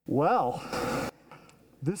Well,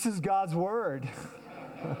 this is God's Word.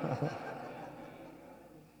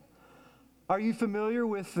 Are you familiar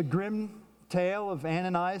with the grim tale of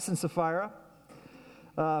Ananias and Sapphira?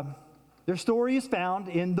 Their story is found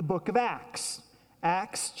in the book of Acts.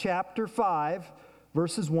 Acts chapter 5,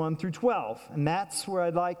 verses 1 through 12. And that's where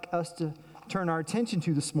I'd like us to turn our attention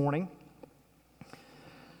to this morning.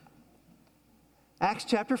 Acts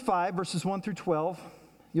chapter 5, verses 1 through 12.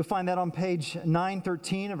 You'll find that on page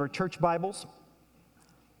 913 of our church Bibles.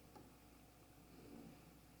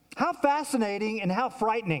 How fascinating and how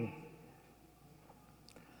frightening.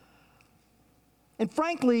 And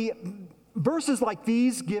frankly, verses like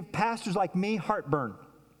these give pastors like me heartburn.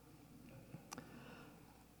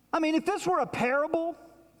 I mean, if this were a parable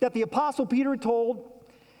that the Apostle Peter told,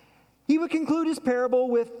 he would conclude his parable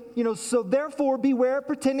with, so therefore beware of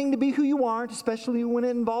pretending to be who you aren't, especially when it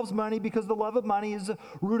involves money, because the love of money is the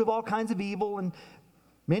root of all kinds of evil, and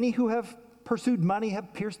many who have pursued money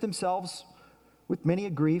have pierced themselves with many a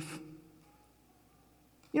grief.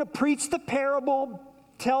 Preach the parable,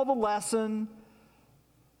 tell the lesson,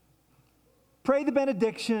 pray the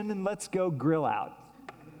benediction, and let's go grill out.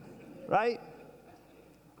 Right?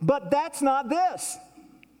 But that's not this.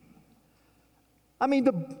 I mean,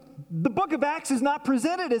 the book of Acts is not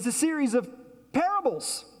presented as a series of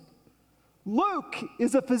parables. Luke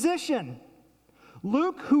is a physician.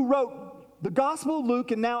 Luke, who wrote the Gospel of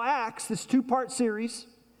Luke and now Acts, this two-part series,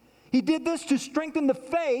 he did this to strengthen the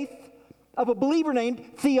faith of a believer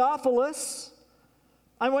named Theophilus.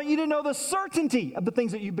 I want you to know the certainty of the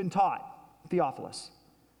things that you've been taught, Theophilus.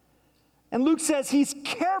 And Luke says he's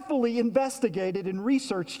carefully investigated and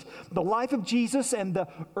researched the life of Jesus and the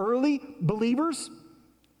early believers.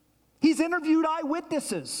 He's interviewed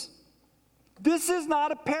eyewitnesses. This is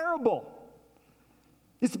not a parable.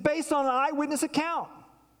 It's based on an eyewitness account.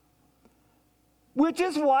 Which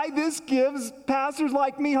is why this gives pastors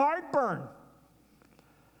like me heartburn.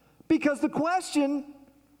 Because the question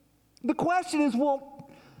is, well,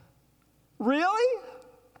 really?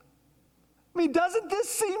 I mean, doesn't this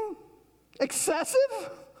seem excessive?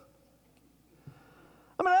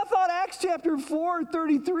 I mean, I thought Acts chapter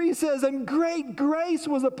 4:33 says, and great grace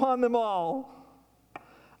was upon them all.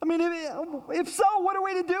 I mean, if so, what are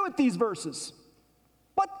we to do with these verses?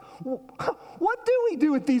 What do we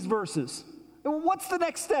do with these verses? What's the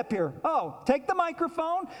next step here? Oh, take the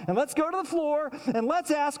microphone and let's go to the floor and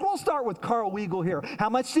let's ask. We'll start with Carl Weigel here. How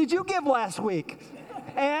much did you give last week?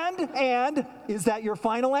 And is that your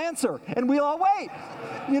final answer? And we'll all wait,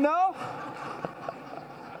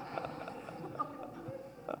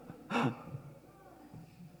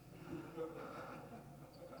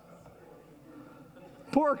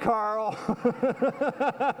 Poor Carl.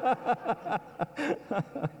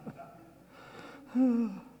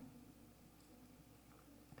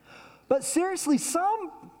 But seriously,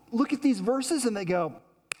 some look at these verses and they go,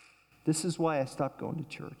 this is why I stopped going to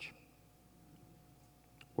church.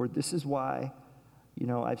 Or this is why,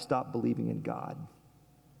 I've stopped believing in God.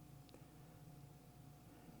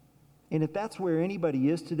 And if that's where anybody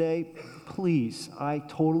is today, please, I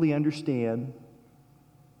totally understand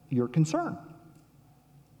your concern.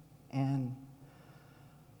 And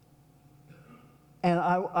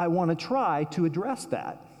I want to try to address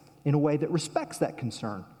that in a way that respects that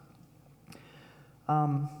concern.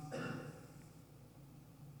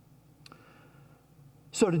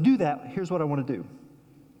 So to do that, here's what I want to do.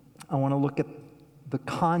 I want to look at the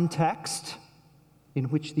context in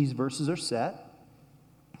which these verses are set.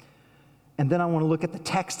 And then I want to look at the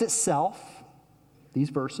text itself, these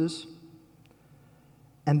verses.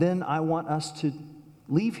 And then I want us to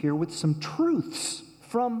leave here with some truths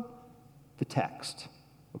from the text.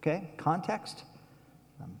 Okay? Context,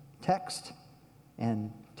 text,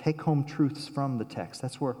 and take-home truths from the text.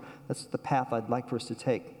 That's the path I'd like for us to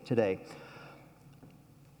take today.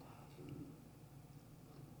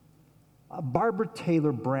 Barbara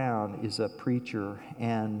Taylor Brown is a preacher,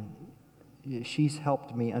 and she's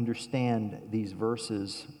helped me understand these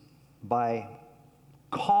verses by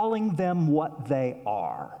calling them what they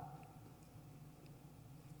are.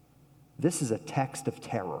 This is a text of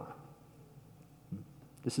terror.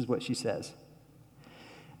 This is what she says.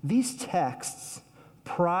 These texts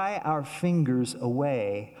pry our fingers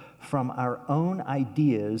away from our own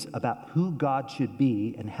ideas about who God should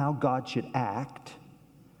be and how God should act.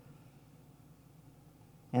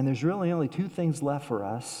 And there's really only two things left for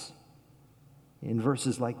us in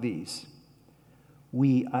verses like these.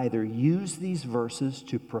 We either use these verses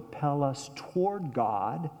to propel us toward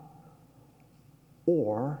God,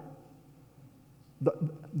 or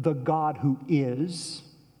the God who is,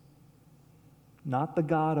 not the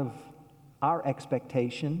God of our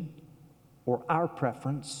expectation or our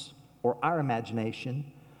preference or our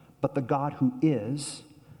imagination, but the God who is.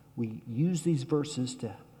 We use these verses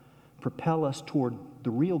to propel us toward the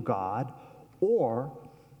real God, or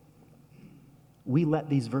we let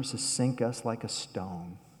these verses sink us like a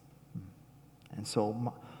stone. And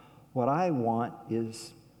so what I want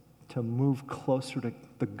is to move closer to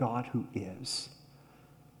the God who is.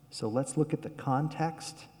 So let's look at the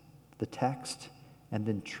context, the text, and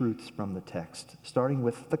then truths from the text, starting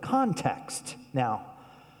with the context. Now,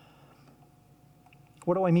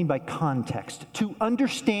 what do I mean by context? To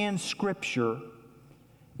understand Scripture,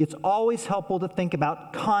 it's always helpful to think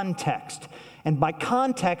about context. And by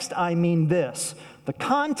context, I mean this. The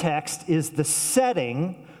context is the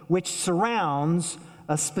setting which surrounds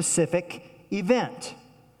a specific event.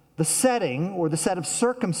 The setting or the set of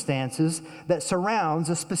circumstances that surrounds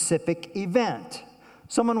a specific event.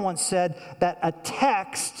 Someone once said that a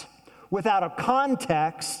text without a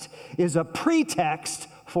context is a pretext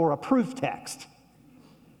for a proof text.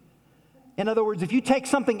 In other words, if you take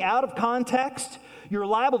something out of context, you're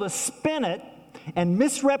liable to spin it and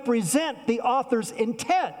misrepresent the author's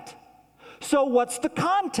intent. So what's the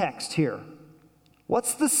context here?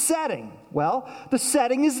 What's the setting? Well, the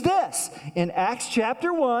setting is this. In Acts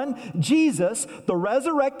chapter 1, Jesus, the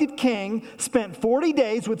resurrected King, spent 40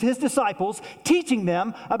 days with his disciples teaching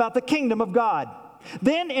them about the kingdom of God.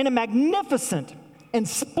 Then in a magnificent and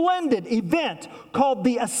splendid event called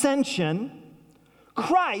the Ascension,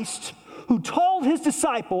 Christ, who told his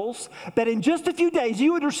disciples that in just a few days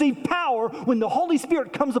you would receive power when the Holy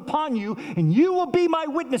Spirit comes upon you, and you will be my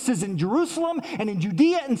witnesses in Jerusalem and in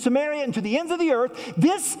Judea and Samaria and to the ends of the earth.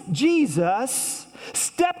 This Jesus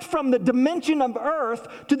stepped from the dimension of earth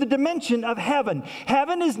to the dimension of heaven.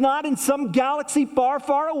 Heaven is not in some galaxy far,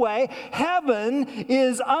 far away. Heaven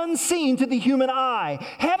is unseen to the human eye.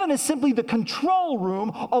 Heaven is simply the control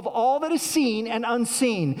room of all that is seen and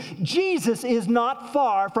unseen. Jesus is not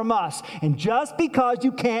far from us. And just because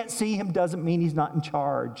you can't see him doesn't mean he's not in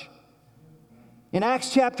charge. In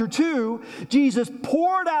Acts chapter 2, Jesus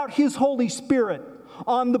poured out his Holy Spirit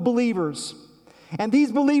on the believers. And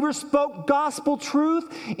these believers spoke gospel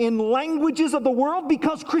truth in languages of the world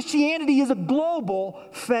because Christianity is a global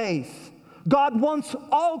faith. God wants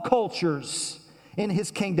all cultures in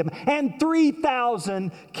his kingdom. And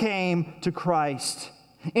 3,000 came to Christ.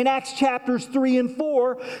 In Acts chapters 3 and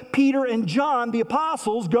 4, Peter and John, the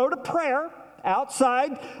apostles, go to prayer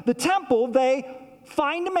outside the temple. They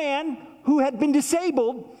find a man who had been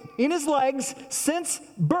disabled in his legs since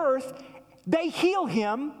birth. They heal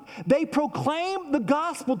him. They proclaim the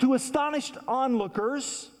gospel to astonished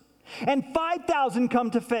onlookers, and 5,000 come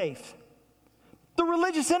to faith. The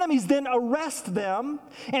religious enemies then arrest them,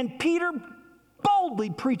 and Peter boldly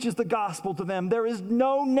preaches the gospel to them. There is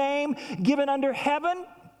no name given under heaven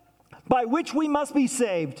by which we must be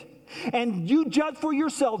saved. And you judge for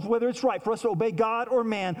yourselves whether it's right for us to obey God or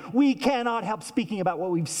man. We cannot help speaking about what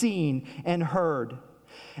we've seen and heard.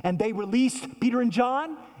 And they released Peter and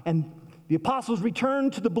John, and the apostles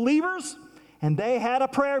returned to the believers, and they had a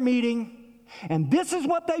prayer meeting. And this is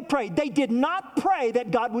what they prayed. They did not pray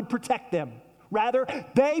that God would protect them. Rather,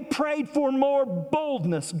 they prayed for more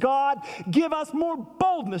boldness. God, give us more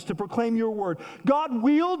boldness to proclaim your word. God,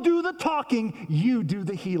 we'll do the talking, you do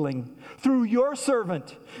the healing. Through your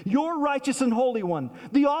servant, your righteous and holy one,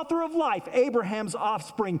 the author of life, Abraham's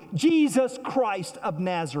offspring, Jesus Christ of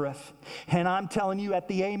Nazareth. And I'm telling you, at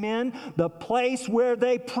the amen, the place where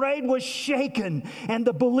they prayed was shaken, and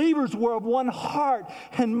the believers were of one heart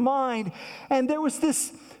and mind. And there was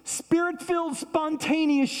this Spirit-filled,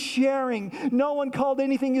 spontaneous sharing. No one called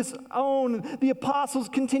anything his own. The apostles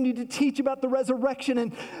continued to teach about the resurrection.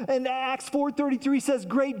 And Acts 4:33 says,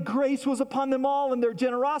 great grace was upon them all, and their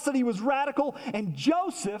generosity was radical. And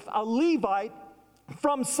Joseph, a Levite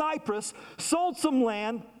from Cyprus, sold some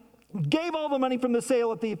land, gave all the money from the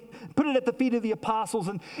sale, put it at the feet of the apostles,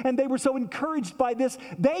 and they were so encouraged by this,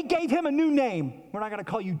 they gave him a new name. We're not going to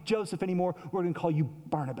call you Joseph anymore. We're going to call you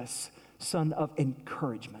Barnabas, son of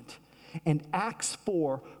encouragement. And Acts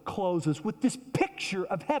 4 closes with this picture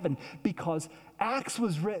of heaven, because Acts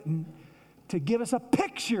was written to give us a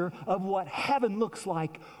picture of what heaven looks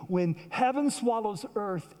like when heaven swallows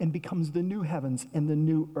earth and becomes the new heavens and the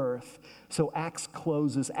new earth. So Acts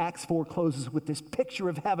 4 closes with this picture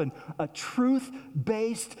of heaven, a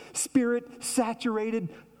truth-based, spirit-saturated,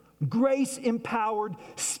 grace-empowered,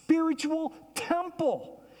 spiritual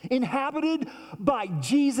temple inhabited by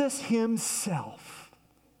Jesus himself.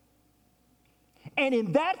 And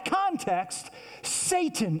in that context,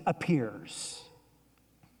 Satan appears.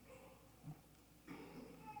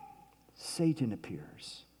 Satan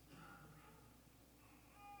appears.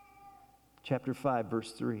 chapter 5,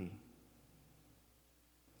 verse 3.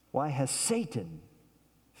 Why has Satan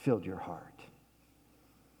filled your heart?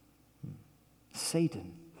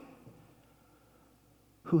 Satan,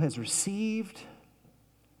 who has received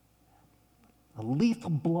a lethal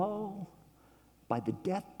blow by the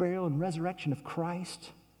death, burial, and resurrection of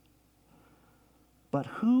Christ, but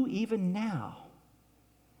who even now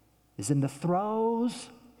is in the throes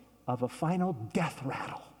of a final death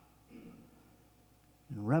rattle.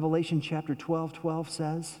 And Revelation chapter 12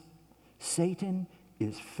 says, Satan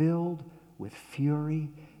is filled with fury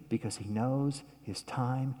because he knows his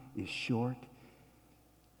time is short.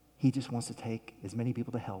 He just wants to take as many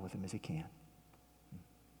people to hell with him as he can.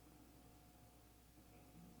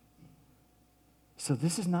 So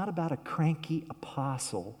this is not about a cranky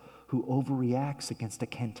apostle who overreacts against a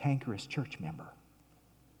cantankerous church member.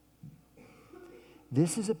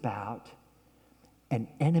 This is about an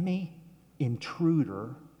enemy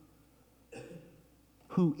intruder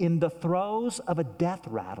who, in the throes of a death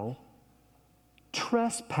rattle,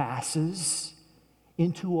 trespasses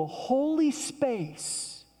into a holy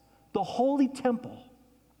space, the holy temple,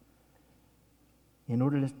 in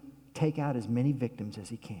order to take out as many victims as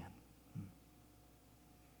he can.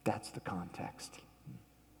 That's the context.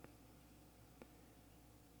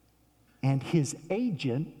 And his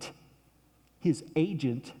agent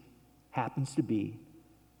happens to be,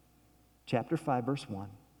 chapter 5, verse 1,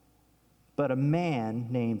 but a man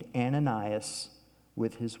named Ananias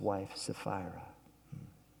with his wife Sapphira.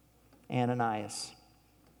 Ananias.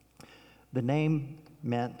 The name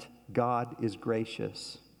meant God is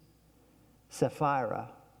gracious. Sapphira,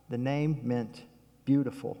 the name meant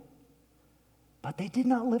beautiful. But they did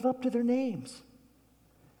not live up to their names.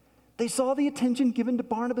 They saw the attention given to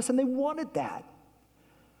Barnabas and they wanted that.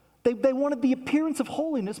 They wanted the appearance of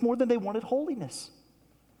holiness more than they wanted holiness.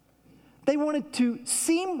 They wanted to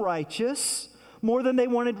seem righteous more than they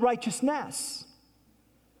wanted righteousness.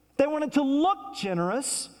 They wanted to look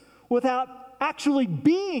generous without actually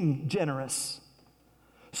being generous.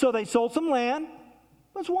 So they sold some land.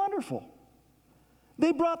 That's wonderful.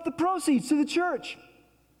 They brought the proceeds to the church.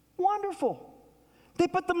 Wonderful. They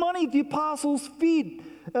put the money at the apostles' feet,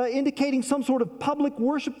 indicating some sort of public,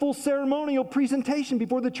 worshipful, ceremonial presentation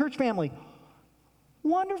before the church family.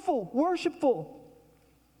 Wonderful, worshipful.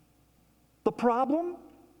 The problem?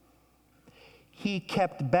 He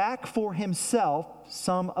kept back for himself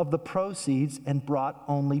some of the proceeds and brought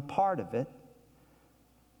only part of it,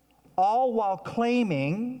 all while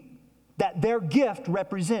claiming that their gift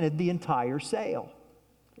represented the entire sale.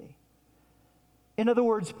 In other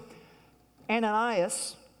words,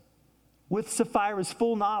 Ananias, with Sapphira's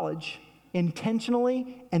full knowledge,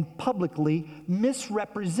 intentionally and publicly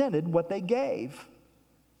misrepresented what they gave.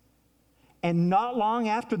 And not long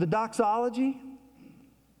after the doxology,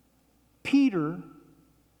 Peter,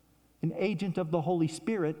 an agent of the Holy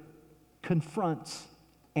Spirit, confronts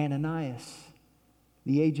Ananias,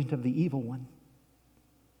 the agent of the evil one.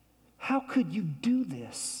 How could you do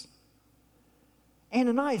this?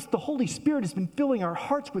 Ananias, the Holy Spirit has been filling our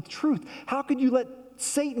hearts with truth. How could you let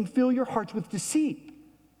Satan fill your hearts with deceit?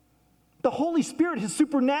 The Holy Spirit has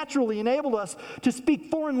supernaturally enabled us to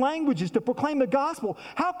speak foreign languages, to proclaim the gospel.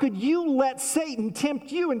 How could you let Satan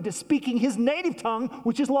tempt you into speaking his native tongue,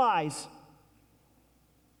 which is lies?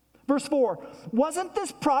 Verse 4, wasn't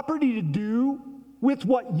this property to do with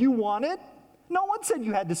what you wanted? No one said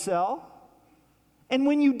you had to sell. And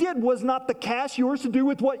when you did, was not the cash yours to do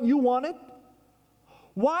with what you wanted?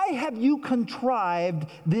 Why have you contrived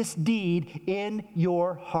this deed in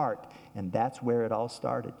your heart? And that's where it all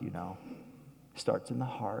started, you know. It starts in the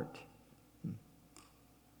heart.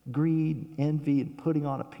 Greed, envy, and putting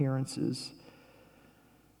on appearances.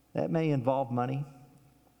 That may involve money,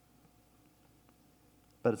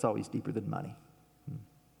 but it's always deeper than money.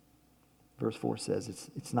 Verse 4 says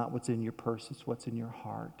it's not what's in your purse, it's what's in your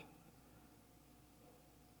heart.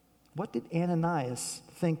 What did Ananias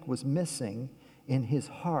think was missing in his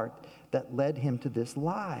heart that led him to this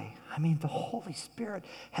lie? I mean, the Holy Spirit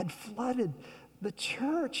had flooded the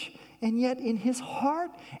church, and yet in his heart,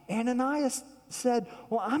 Ananias said,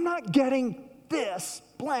 well, I'm not getting this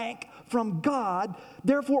blank from God,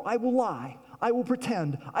 therefore I will lie, I will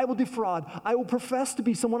pretend, I will defraud, I will profess to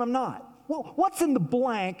be someone I'm not. Well, what's in the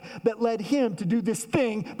blank that led him to do this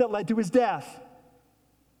thing that led to his death?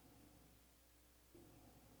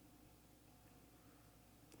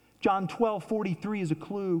 John 12:43 is a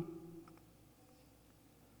clue.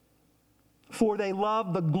 For they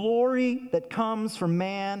love the glory that comes from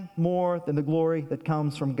man more than the glory that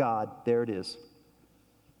comes from God. There it is.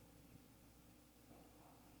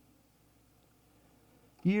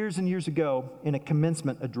 Years and years ago, in a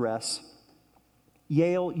commencement address,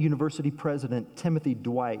 Yale University president Timothy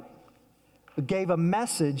Dwight gave a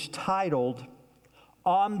message titled,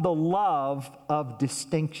 "On the Love of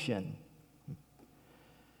Distinction."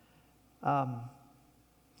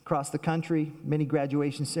 Across the country, many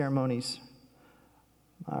graduation ceremonies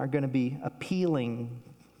are going to be appealing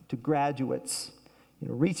to graduates.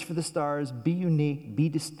 Reach for the stars, be unique, be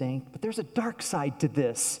distinct. But there's a dark side to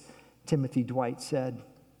this, Timothy Dwight said.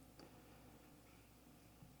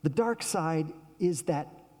 The dark side is that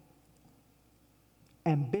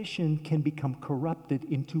ambition can become corrupted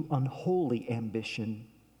into unholy ambition.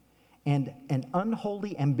 And an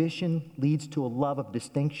unholy ambition leads to a love of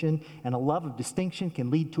distinction, and a love of distinction can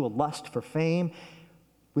lead to a lust for fame,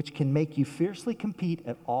 which can make you fiercely compete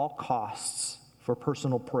at all costs for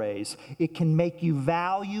personal praise. It can make you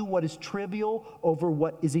value what is trivial over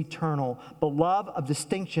what is eternal. The love of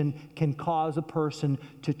distinction can cause a person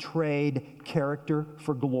to trade character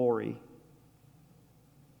for glory.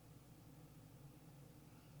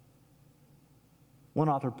 One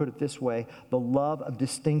author put it this way: the love of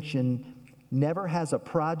distinction never has a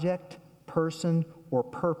project, person, or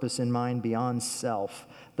purpose in mind beyond self.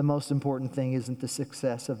 The most important thing isn't the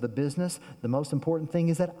success of the business. The most important thing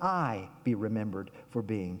is that I be remembered for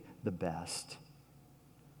being the best.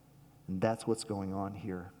 And that's what's going on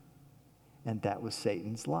here. And that was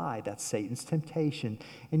Satan's lie. That's Satan's temptation.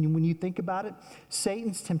 And when you think about it,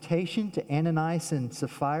 Satan's temptation to Ananias and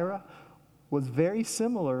Sapphira was very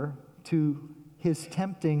similar to his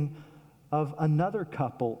tempting of another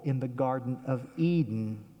couple in the Garden of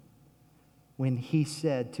Eden when he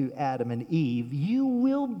said to Adam and Eve, "You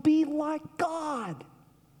will be like God."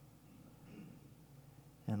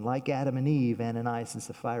 And like Adam and Eve, Ananias and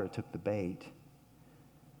Sapphira took the bait.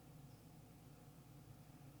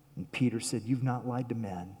 And Peter said, "You've not lied to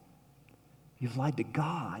men. You've lied to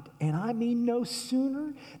God." And I mean, no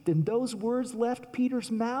sooner than those words left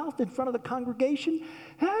Peter's mouth in front of the congregation,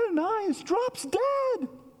 Ananias drops dead.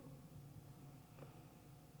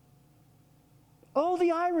 Oh,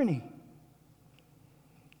 the irony.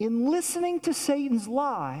 In listening to Satan's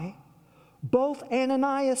lie, both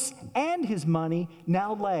Ananias and his money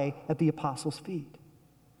now lay at the apostles' feet.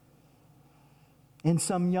 And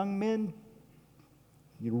some young men,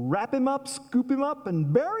 you wrap him up, scoop him up,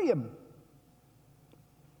 and bury him.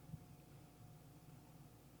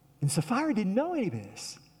 And Sapphira didn't know any of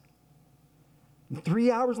this. And 3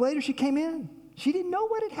 hours later, she came in. She didn't know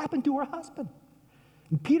what had happened to her husband.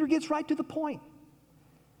 And Peter gets right to the point.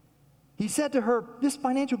 He said to her, "This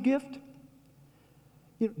financial gift,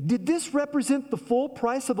 did this represent the full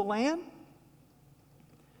price of the land?"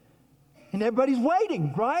 And everybody's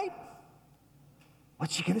waiting, right?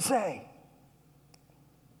 What's she going to say?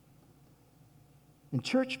 In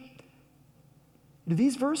church,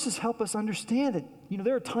 these verses help us understand that,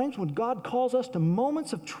 there are times when God calls us to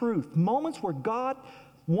moments of truth, moments where God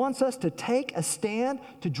wants us to take a stand,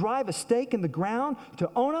 to drive a stake in the ground, to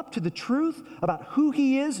own up to the truth about who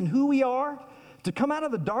He is and who we are, to come out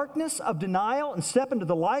of the darkness of denial and step into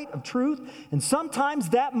the light of truth. And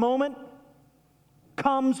sometimes that moment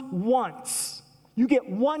comes once. You get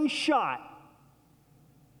one shot.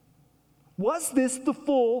 Was this the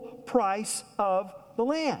full price of the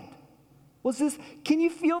land? Was this, can you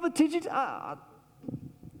feel the tension?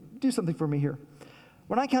 Do something for me here.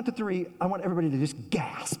 When I count to 3, I want everybody to just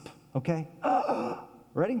gasp, okay?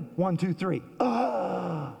 Ready? 1, 2, 3.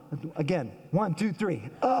 Again, 1, 2, 3.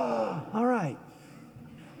 All right.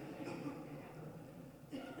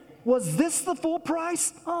 Was this the full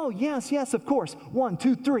price? Oh, yes, of course. 1,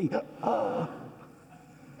 2, 3.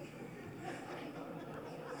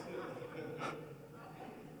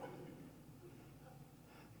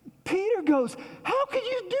 Peter goes, "How could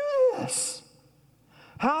you do this?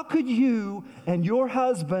 How could you and your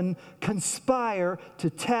husband conspire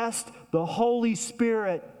to test the Holy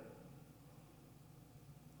Spirit?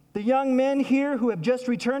 The young men here who have just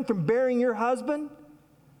returned from burying your husband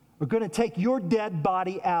are going to take your dead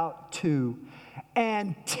body out too."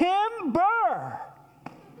 And Tim Burr,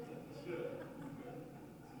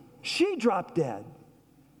 she dropped dead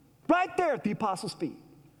right there at the apostles' feet.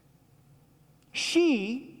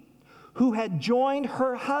 She, who had joined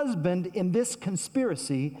her husband in this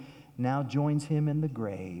conspiracy, now joins him in the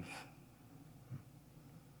grave.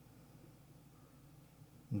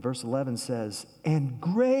 And verse 11 says, "And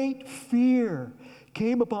great fear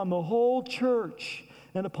came upon the whole church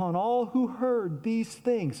and upon all who heard these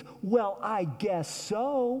things." Well, I guess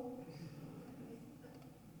so.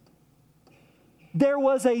 There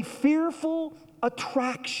was a fearful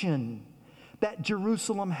attraction that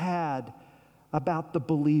Jerusalem had about the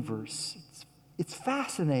believers. It's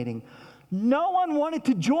fascinating. No one wanted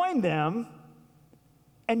to join them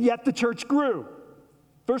and yet the church grew.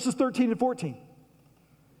 Verses 13 and 14.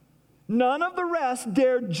 None of the rest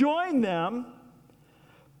dared join them,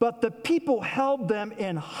 but the people held them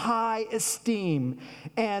in high esteem,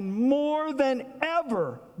 and more than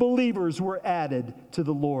ever believers were added to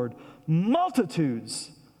the Lord,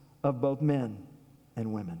 multitudes of both men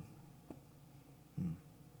and women.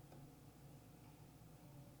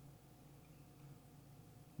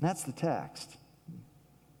 That's the text.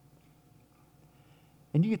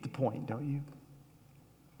 And you get the point, don't you?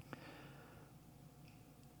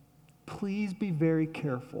 Please be very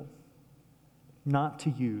careful not to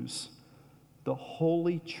use the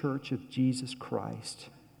holy church of Jesus Christ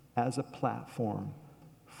as a platform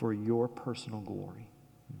for your personal glory.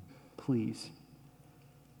 Please.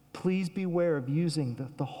 Please beware of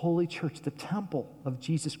using the holy church, the temple of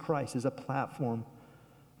Jesus Christ, as a platform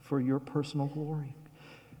for your personal glory.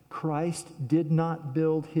 Christ did not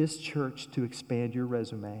build his church to expand your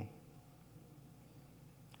resume.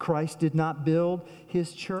 Christ did not build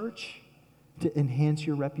his church to enhance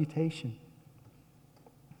your reputation.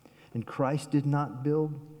 And Christ did not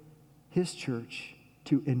build his church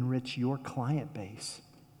to enrich your client base.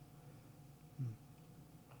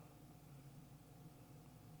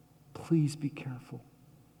 Please be careful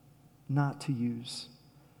not to use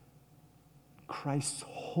Christ's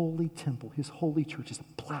holy temple, his holy church, as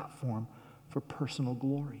a platform for personal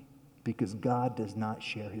glory, because God does not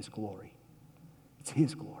share his glory. It's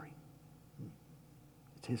his glory.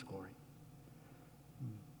 It's his glory.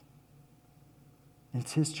 And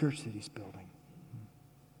it's his church that he's building.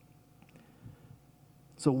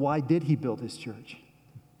 So why did he build his church?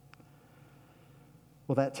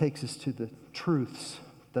 Well, that takes us to the truths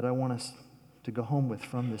that I want us to go home with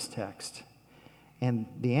from this text. And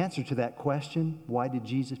the answer to that question, why did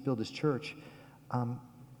Jesus build his church,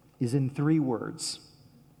 is in 3 words.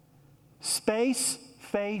 Space,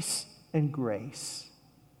 face, and grace.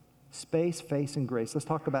 Space, face, and grace. Let's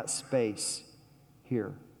talk about space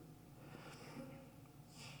here.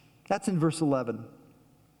 That's in verse 11.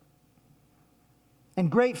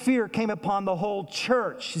 And great fear came upon the whole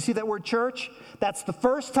church. You see that word church? That's the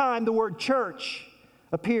first time the word church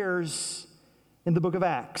appears in the book of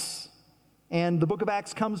Acts. And the book of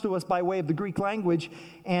Acts comes to us by way of the Greek language.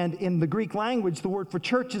 And in the Greek language, the word for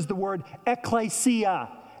church is the word ekklesia.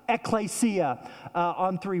 Ekklesia.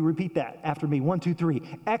 On 3, repeat that after me. 1, 2, 3.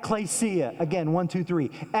 Ekklesia. Again, 1, 2, 3.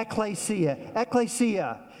 Ekklesia.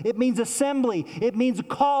 Ekklesia. It means assembly. It means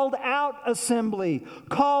called out assembly.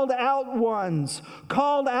 Called out ones.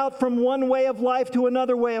 Called out from one way of life to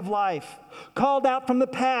another way of life. Called out from the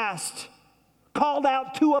past. Called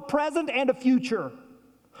out to a present and a future.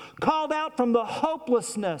 Called out from the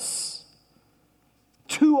hopelessness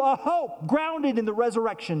to a hope grounded in the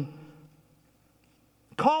resurrection.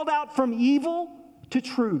 Called out from evil to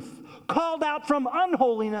truth. Called out from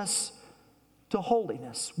unholiness to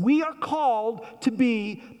holiness. We are called to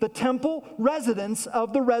be the temple residents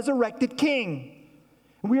of the resurrected King.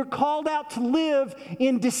 We are called out to live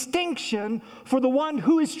in distinction for the one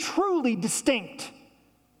who is truly distinct.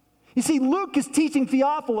 You see, Luke is teaching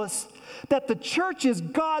Theophilus that the church is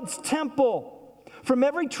God's temple from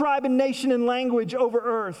every tribe and nation and language over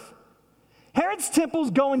earth. Herod's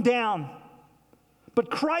temple's going down, but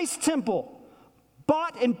Christ's temple,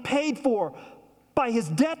 bought and paid for by his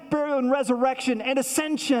death, burial, and resurrection and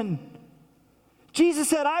ascension. Jesus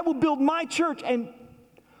said, I will build my church, and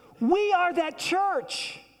we are that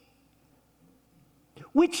church.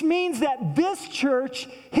 Which means that this church,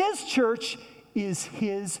 his church, is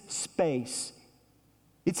his space.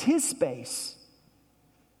 It's his space.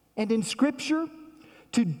 And in Scripture,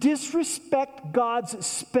 to disrespect God's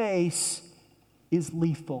space is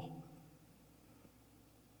lethal.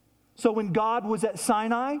 So when God was at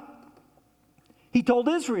Sinai, he told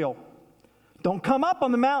Israel, don't come up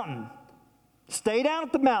on the mountain. Stay down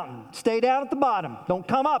at the mountain. Stay down at the bottom. Don't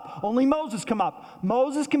come up. Only Moses come up.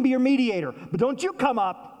 Moses can be your mediator, but don't you come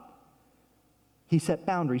up. He set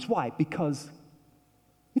boundaries. Why? Because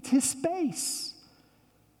it's his space.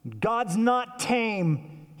 God's not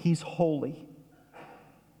tame. He's holy.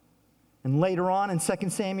 And later on in 2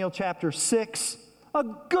 Samuel chapter 6, a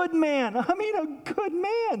good man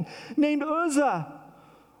named Uzzah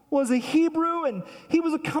was a Hebrew, and he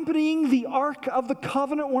was accompanying the Ark of the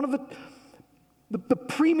Covenant, one of the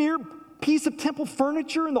premier piece of temple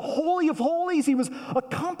furniture in the Holy of Holies. He was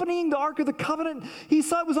accompanying the Ark of the Covenant. He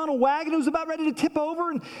saw it was on a wagon. It was about ready to tip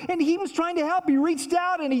over, and he was trying to help. He reached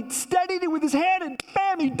out, and he steadied it with his hand, and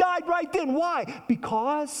bam, he died right then. Why?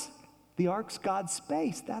 Because the Ark's God's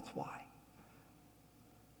space. That's why.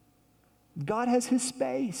 God has his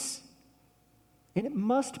space, and it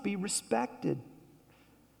must be respected.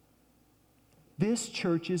 This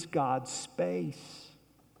church is God's space.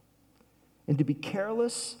 And to be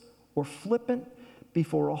careless or flippant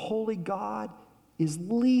before a holy God is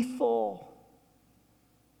lethal.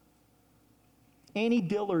 Annie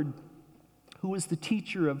Dillard, who was the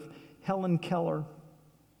teacher of Helen Keller,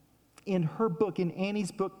 in her book, in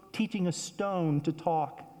Annie's book, Teaching a Stone to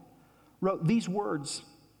Talk, wrote these words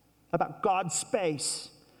about God's space.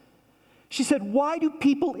 She said, "Why do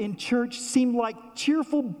people in church seem like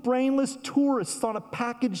cheerful, brainless tourists on a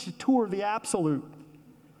packaged tour of the absolute?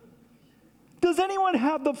 Does anyone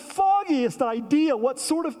have the foggiest idea what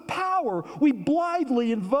sort of power we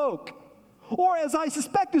blithely invoke? Or, as I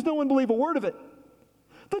suspect, does no one believe a word of it?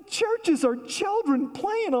 The churches are children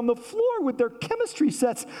playing on the floor with their chemistry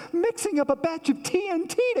sets, mixing up a batch of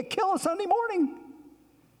TNT to kill a Sunday morning.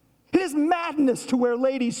 It is madness to wear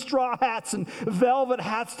ladies' straw hats and velvet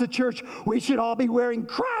hats to church. We should all be wearing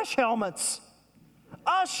crash helmets.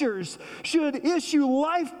 Ushers should issue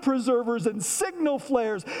life preservers and signal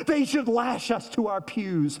flares. They should lash us to our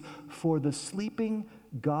pews. For the sleeping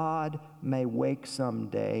God may wake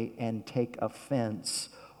someday and take offense,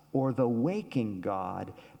 or the waking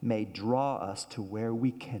God may draw us to where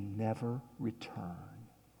we can never return."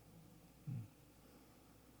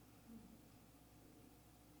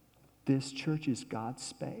 This church is God's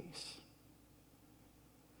space.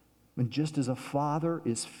 And just as a father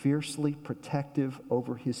is fiercely protective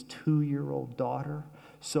over his 2-year-old daughter,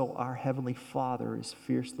 so our Heavenly Father is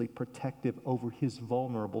fiercely protective over his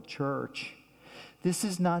vulnerable church. This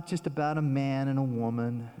is not just about a man and a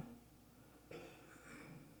woman.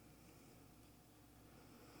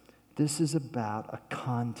 This is about a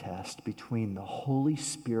contest between the Holy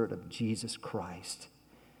Spirit of Jesus Christ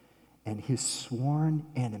and his sworn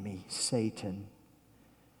enemy, Satan.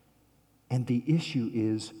 And the issue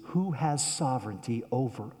is, who has sovereignty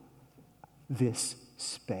over this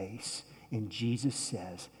space? And Jesus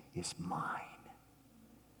says, "It's mine.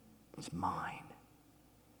 It's mine."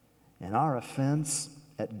 And our offense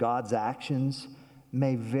at God's actions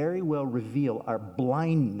may very well reveal our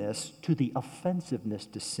blindness to the offensiveness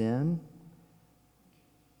to sin,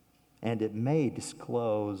 and it may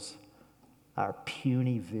disclose our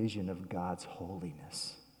puny vision of God's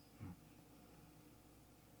holiness.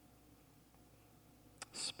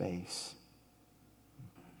 Space.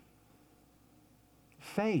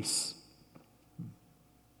 Face.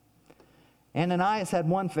 Ananias had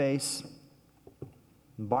one face,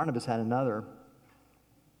 and Barnabas had another.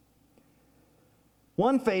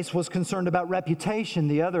 One face was concerned about reputation,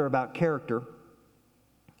 the other about character.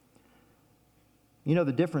 You know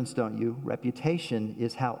the difference, don't you? Reputation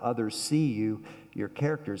is how others see you. Your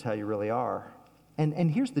character is how you really are.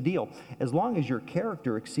 And here's the deal. As long as your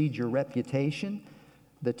character exceeds your reputation,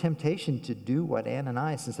 the temptation to do what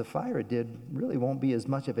Ananias and Sapphira did really won't be as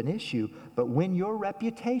much of an issue. But when your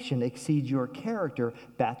reputation exceeds your character,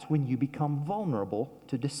 that's when you become vulnerable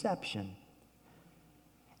to deception.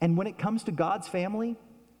 And when it comes to God's family,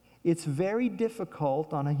 it's very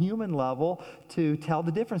difficult on a human level to tell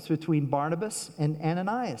the difference between Barnabas and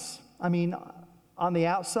Ananias. I mean, on the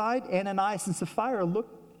outside, Ananias and Sapphira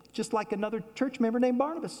look just like another church member named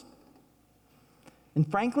Barnabas. And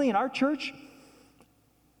frankly, in our church,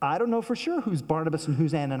 I don't know for sure who's Barnabas and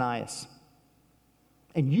who's Ananias.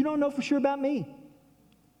 And you don't know for sure about me.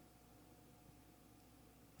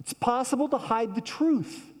 It's possible to hide the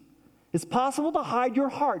truth. It's possible to hide your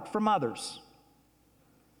heart from others.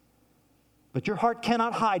 But your heart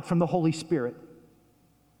cannot hide from the Holy Spirit.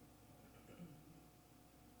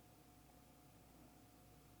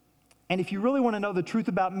 And if you really want to know the truth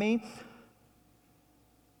about me,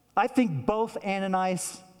 I think both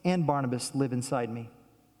Ananias and Barnabas live inside me.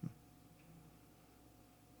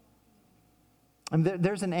 And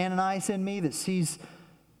there's an Ananias in me that sees,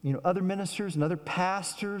 other ministers and other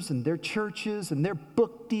pastors and their churches and their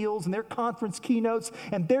book deals and their conference keynotes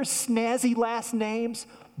and their snazzy last names.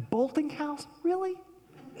 Boltinghouse? Really?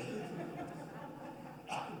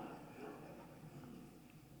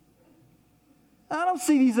 I don't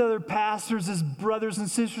see these other pastors as brothers and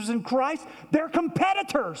sisters in Christ. They're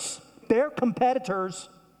competitors. They're competitors,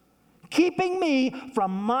 keeping me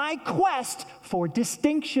from my quest for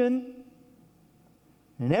distinction.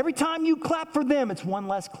 And every time you clap for them, it's one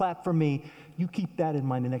less clap for me. You keep that in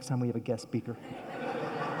mind the next time we have a guest speaker.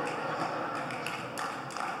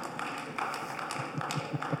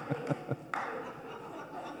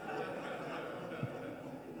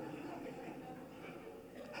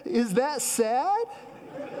 Is that sad?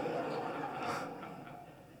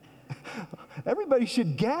 Everybody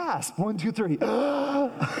should gasp. 1, 2, 3.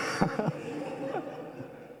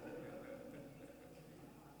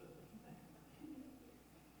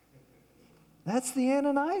 That's the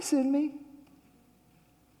Ananias in me.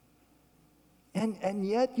 And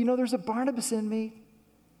yet, there's a Barnabas in me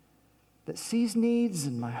that sees needs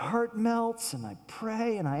and my heart melts and I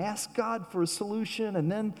pray and I ask God for a solution.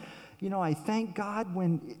 And then, I thank God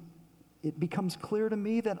when it becomes clear to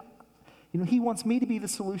me that, He wants me to be the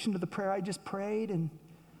solution to the prayer I just prayed. And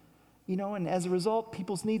as a result,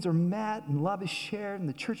 people's needs are met and love is shared and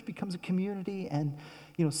the church becomes a community. And,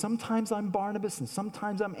 sometimes I'm Barnabas and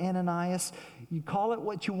sometimes I'm Ananias. You call it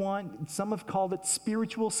what you want. Some have called it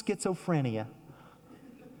spiritual schizophrenia.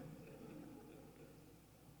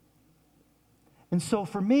 And so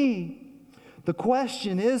for me, the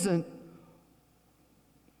question isn't,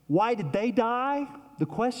 why did they die? The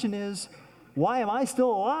question is, why am I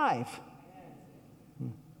still alive?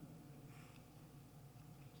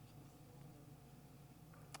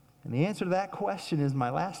 And the answer to that question is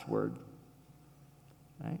my last word.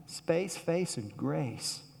 Right? Space, face, and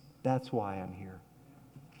grace. That's why I'm here.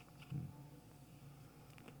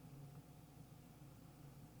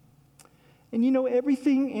 And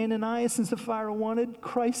everything Ananias and Sapphira wanted,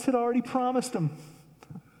 Christ had already promised them.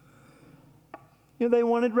 They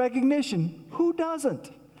wanted recognition. Who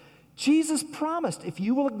doesn't? Jesus promised, if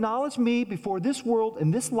you will acknowledge me before this world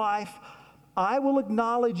and this life, I will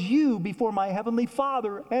acknowledge you before my heavenly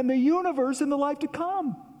Father and the universe in the life to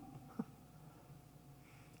come.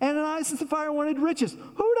 Ananias and Sapphira wanted riches.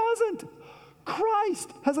 Who doesn't?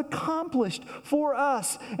 Christ has accomplished for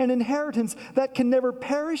us an inheritance that can never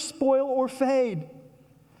perish, spoil, or fade.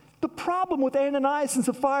 The problem with Ananias and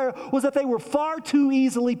Sapphira was that they were far too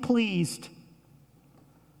easily pleased.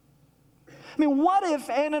 What if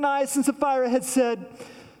Ananias and Sapphira had said,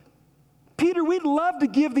 Peter, we'd love to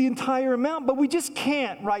give the entire amount, but we just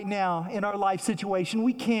can't right now in our life situation.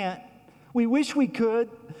 We can't. We wish we could.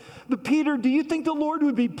 But Peter, do you think the Lord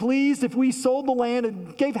would be pleased if we sold the land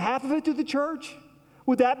and gave half of it to the church?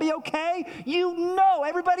 Would that be okay?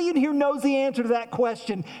 Everybody in here knows the answer to that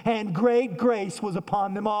question. And great grace was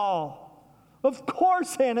upon them all. Of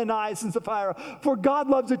course, Ananias and Sapphira, for God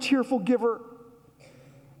loves a cheerful giver.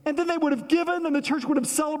 And then they would have given, and the church would have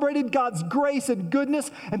celebrated God's grace and goodness,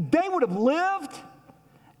 and they would have lived,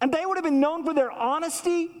 and they would have been known for their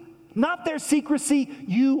honesty, not their secrecy.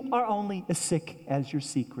 You are only as sick as your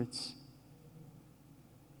secrets.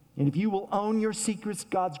 And if you will own your secrets,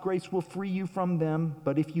 God's grace will free you from them.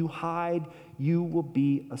 But if you hide, you will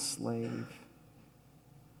be a slave.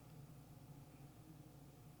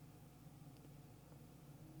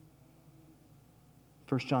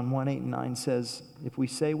 First John 1:8-9 says, if we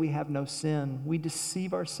say we have no sin, we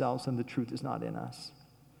deceive ourselves and the truth is not in us.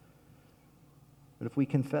 But if we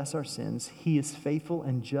confess our sins, he is faithful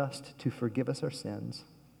and just to forgive us our sins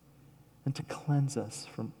and to cleanse us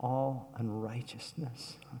from all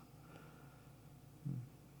unrighteousness.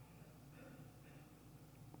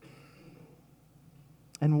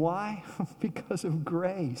 And why? Because of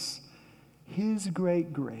grace. His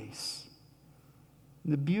great grace.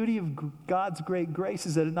 The beauty of God's great grace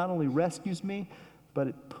is that it not only rescues me, but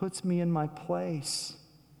it puts me in my place.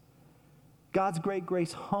 God's great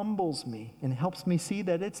grace humbles me and helps me see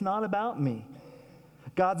that it's not about me.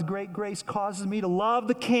 God's great grace causes me to love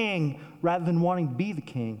the King rather than wanting to be the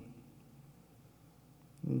King.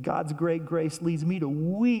 And God's great grace leads me to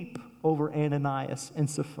weep over Ananias and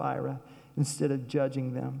Sapphira instead of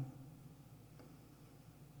judging them.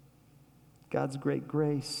 God's great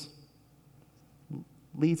grace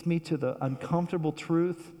leads me to the uncomfortable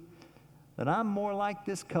truth that I'm more like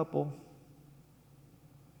this couple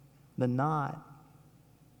than not.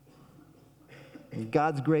 And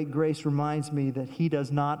God's great grace reminds me that he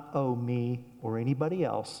does not owe me or anybody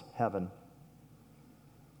else heaven.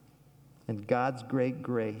 And God's great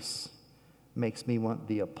grace makes me want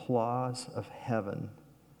the applause of heaven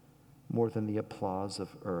more than the applause of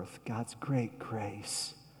earth. God's great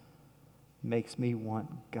grace makes me want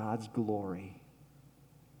God's glory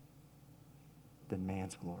than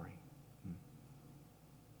man's glory.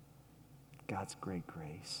 God's great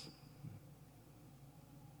grace.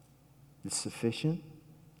 It's sufficient.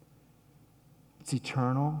 It's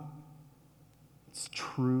eternal. It's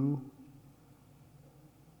true.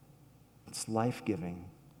 It's life-giving.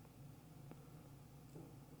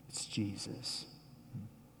 It's Jesus.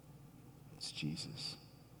 It's Jesus.